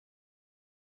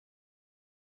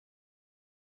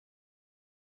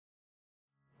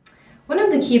One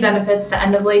of the key benefits to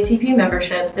NAATP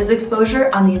membership is exposure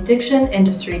on the Addiction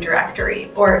Industry Directory,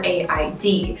 or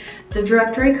AID, the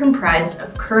directory comprised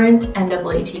of current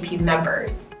NAATP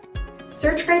members.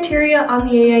 Search criteria on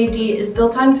the AID is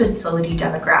built on facility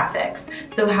demographics,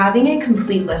 so having a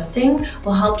complete listing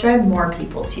will help drive more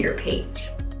people to your page.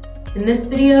 In this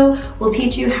video, we'll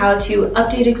teach you how to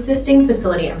update existing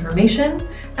facility information,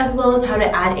 as well as how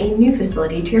to add a new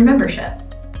facility to your membership.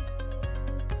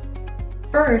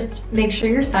 First, make sure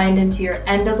you're signed into your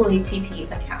NAATP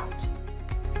account.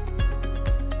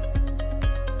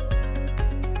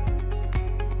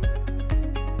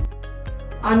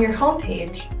 On your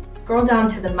homepage, scroll down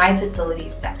to the My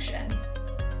Facilities section.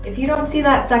 If you don't see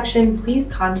that section, please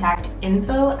contact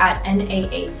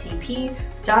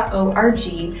info@naatp.org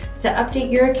to update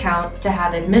your account to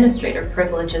have administrator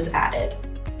privileges added.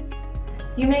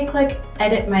 You may click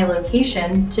Edit My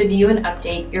Location to view and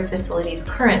update your facility's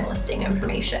current listing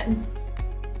information.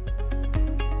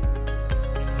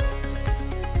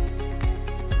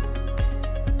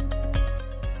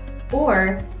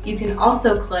 Or you can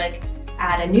also click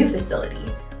Add a New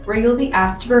Facility, where you'll be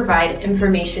asked to provide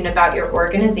information about your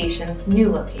organization's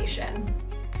new location.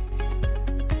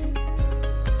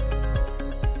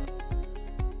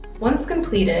 Once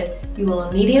completed, you will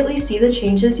immediately see the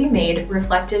changes you made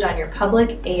reflected on your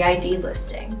public AID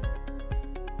listing.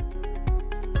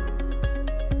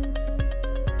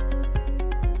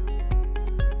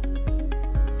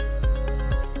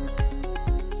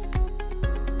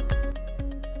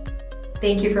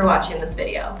 Thank you for watching this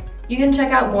video. You can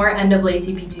check out more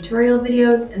NAATP tutorial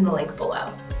videos in the link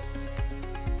below.